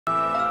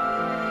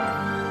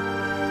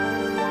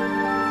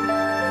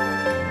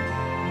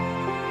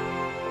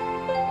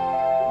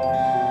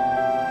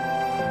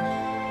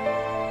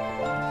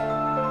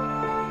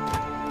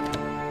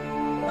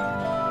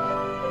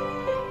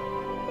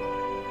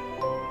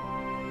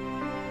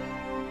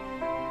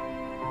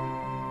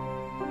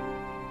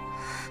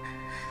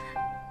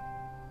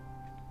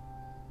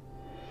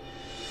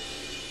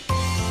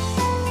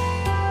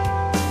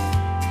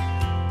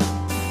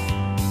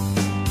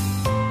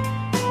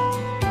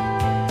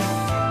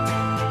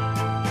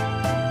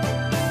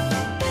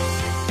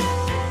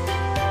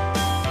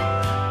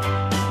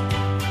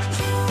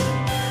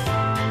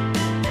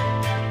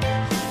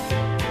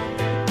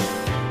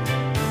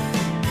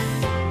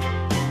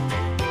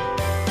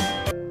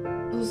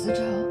思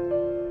成，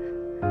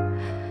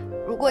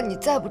如果你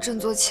再不振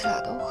作起来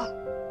的话，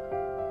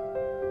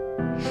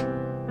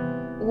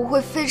我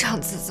会非常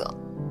自责，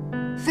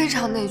非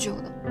常内疚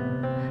的。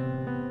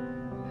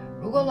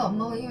如果老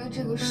猫因为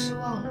这个失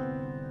望了，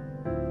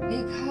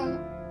离开了，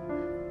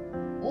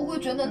我会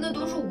觉得那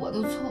都是我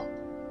的错。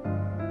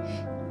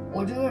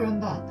我这个人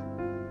吧，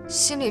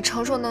心理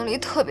承受能力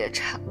特别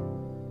差，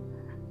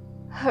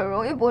很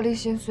容易玻璃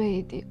心碎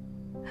一地。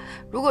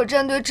如果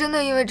战队真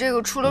的因为这个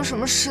出了什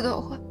么事的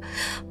话，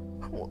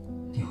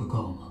你会怪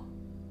我吗？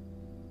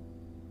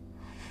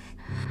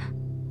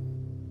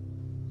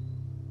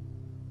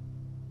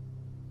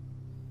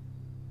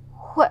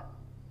会，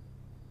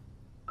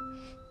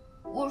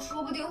我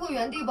说不定会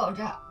原地爆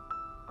炸。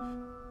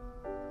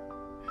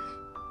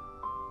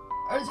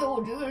而且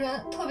我这个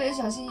人特别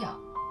小心眼，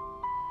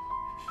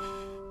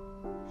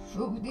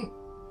说不定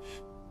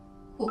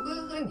我会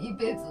恨你一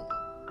辈子的。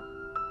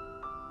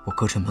我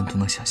隔着门都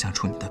能想象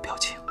出你的表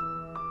情。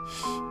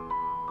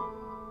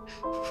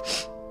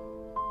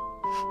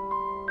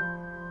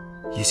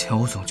以前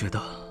我总觉得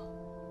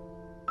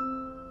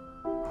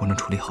我能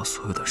处理好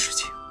所有的事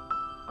情，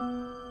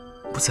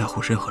不在乎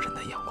任何人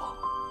的眼光。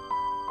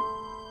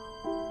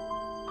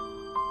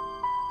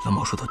蓝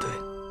猫说的对，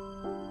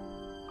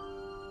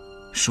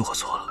是我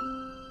错了。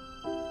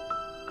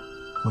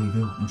我以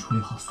为我能处理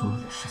好所有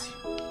的事情，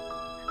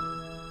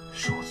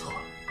是我错了。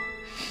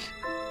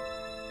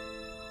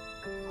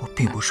我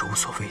并不是无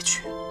所畏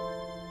惧，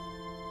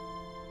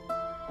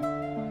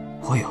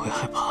我也会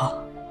害怕，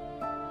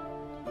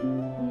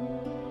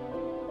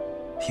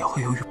也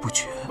会犹豫不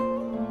决。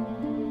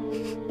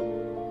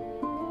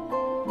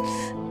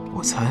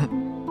我才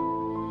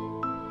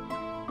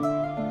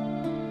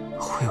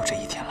会有这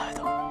一天来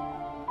的。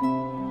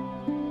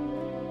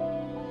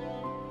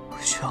我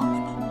需要你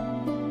们。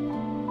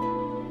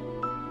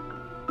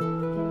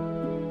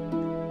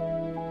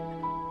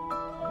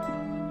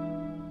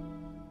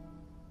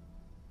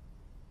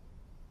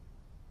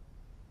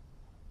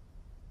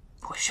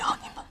我需要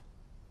你们。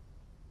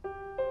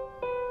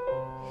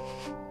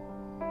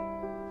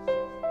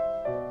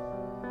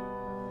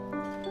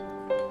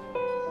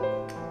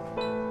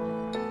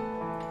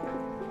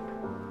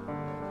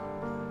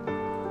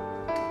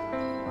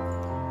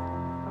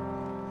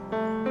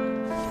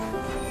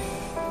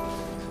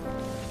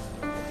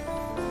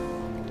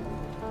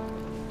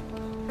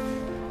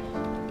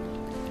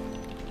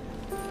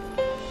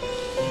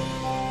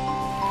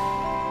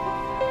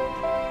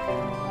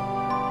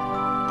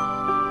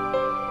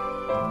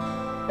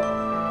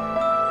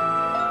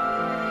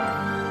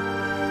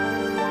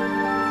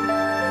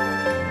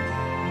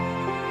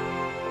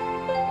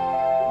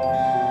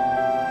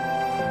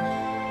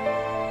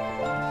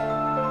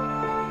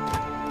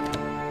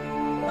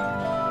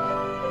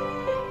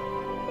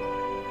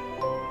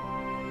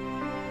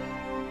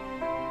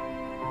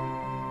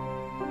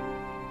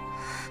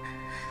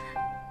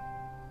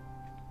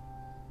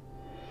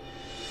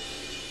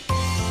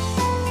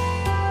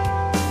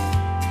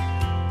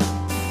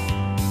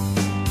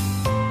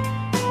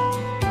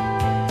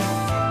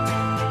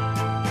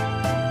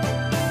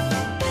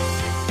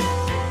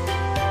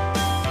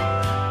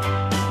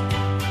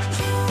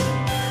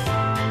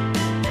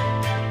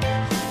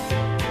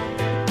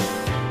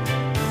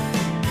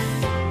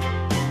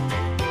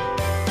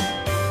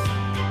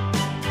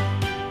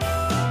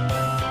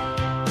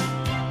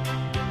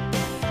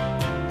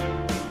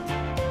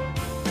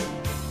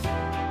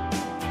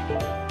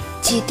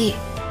基地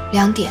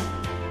2点，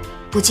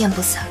不见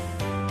不散。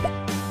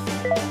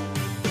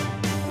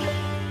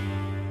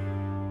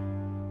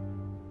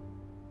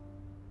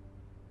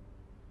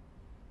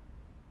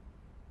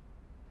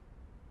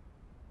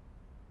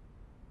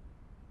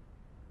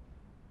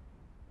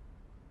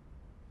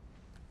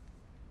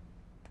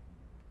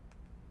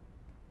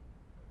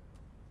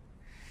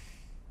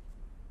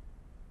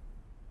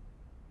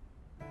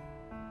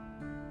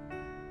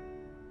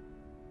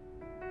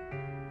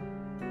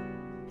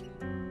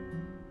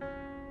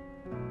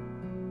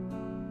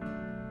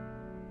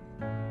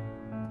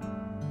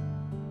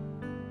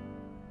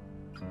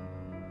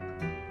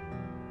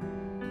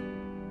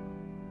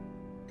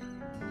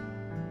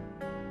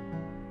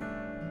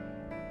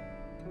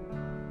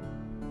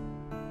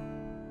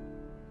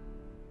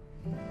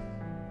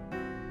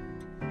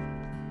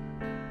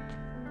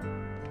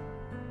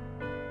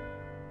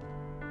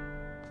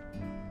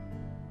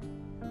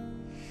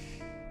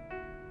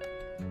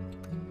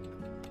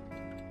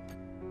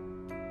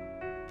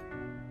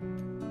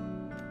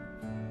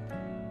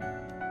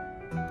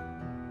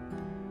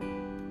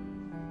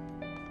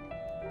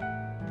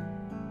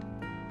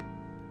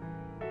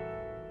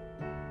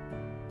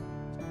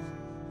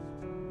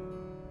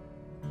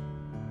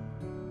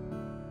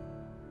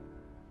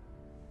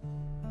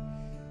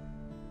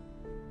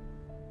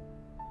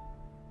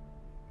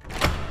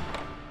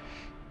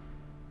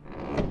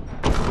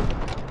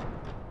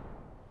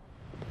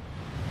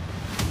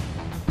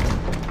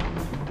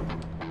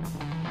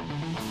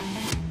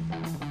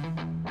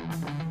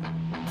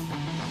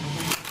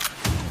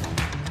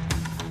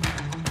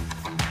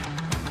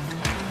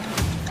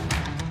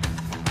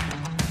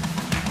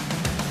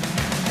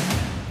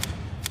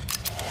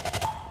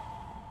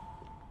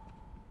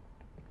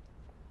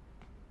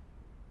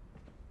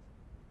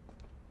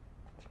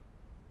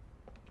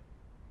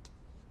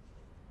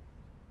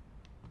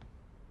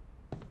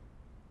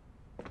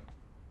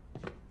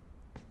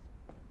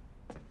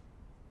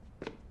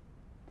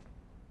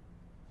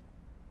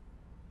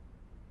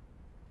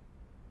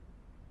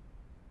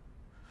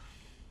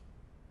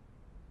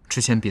之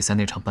前比赛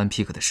那场搬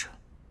pick 的事，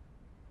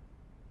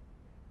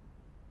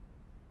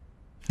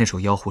那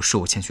手妖狐是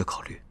我欠缺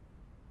考虑，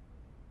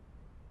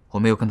我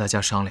没有跟大家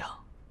商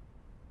量，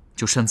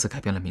就擅自改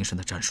变了明神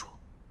的战术，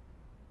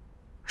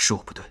是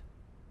我不对，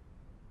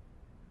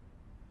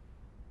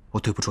我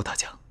对不住大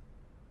家。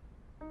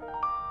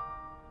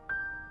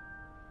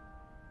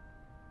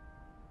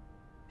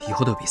以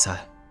后的比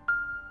赛，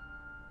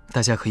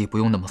大家可以不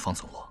用那么放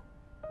纵我。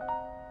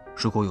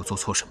如果我有做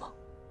错什么，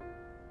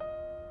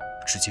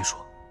直接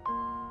说，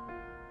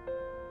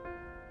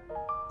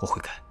我会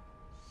改。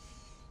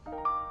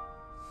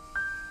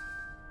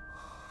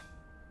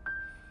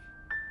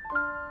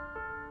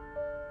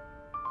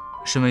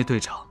身为队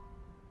长，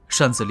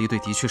擅自离队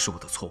的确是我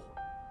的错误。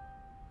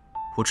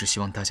我只希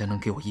望大家能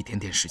给我一点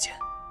点时间，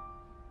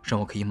让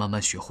我可以慢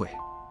慢学会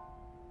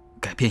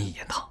改变一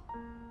言堂。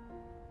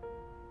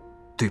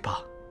对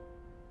吧？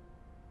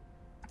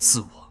自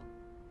我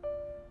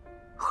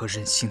和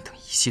任性等一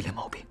系列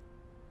毛病。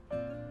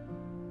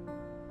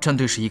战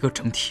队是一个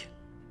整体，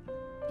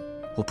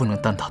我不能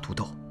单打独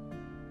斗，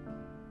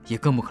也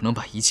更不可能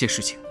把一切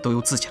事情都由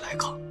自己来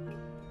扛。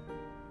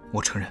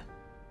我承认，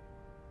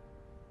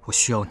我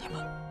需要你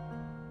们。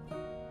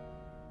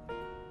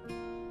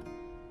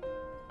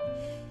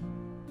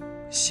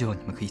希望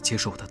你们可以接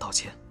受我的道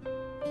歉。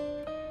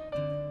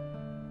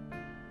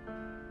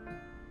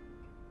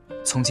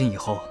从今以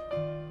后，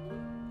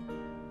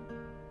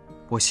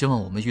我希望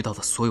我们遇到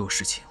的所有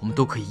事情，我们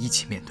都可以一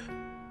起面对。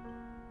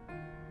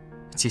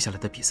接下来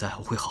的比赛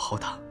我会好好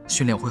打，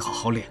训练我会好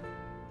好练。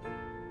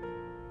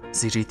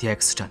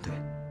ZJDX 战队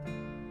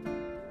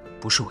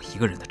不是我一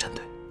个人的战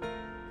队，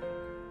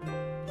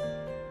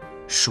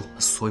是我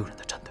们所有人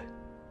的战队。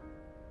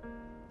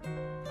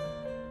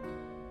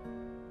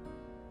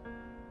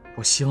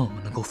我希望我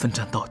们能够奋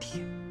战到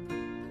底，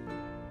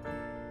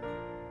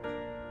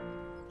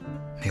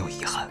没有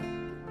遗憾，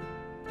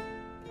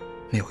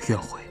没有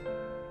怨悔。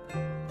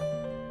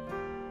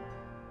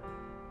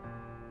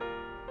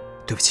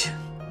对不起，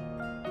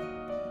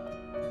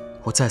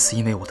我再次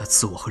因为我的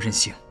自我和任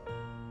性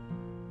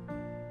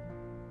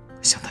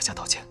向大家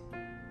道歉。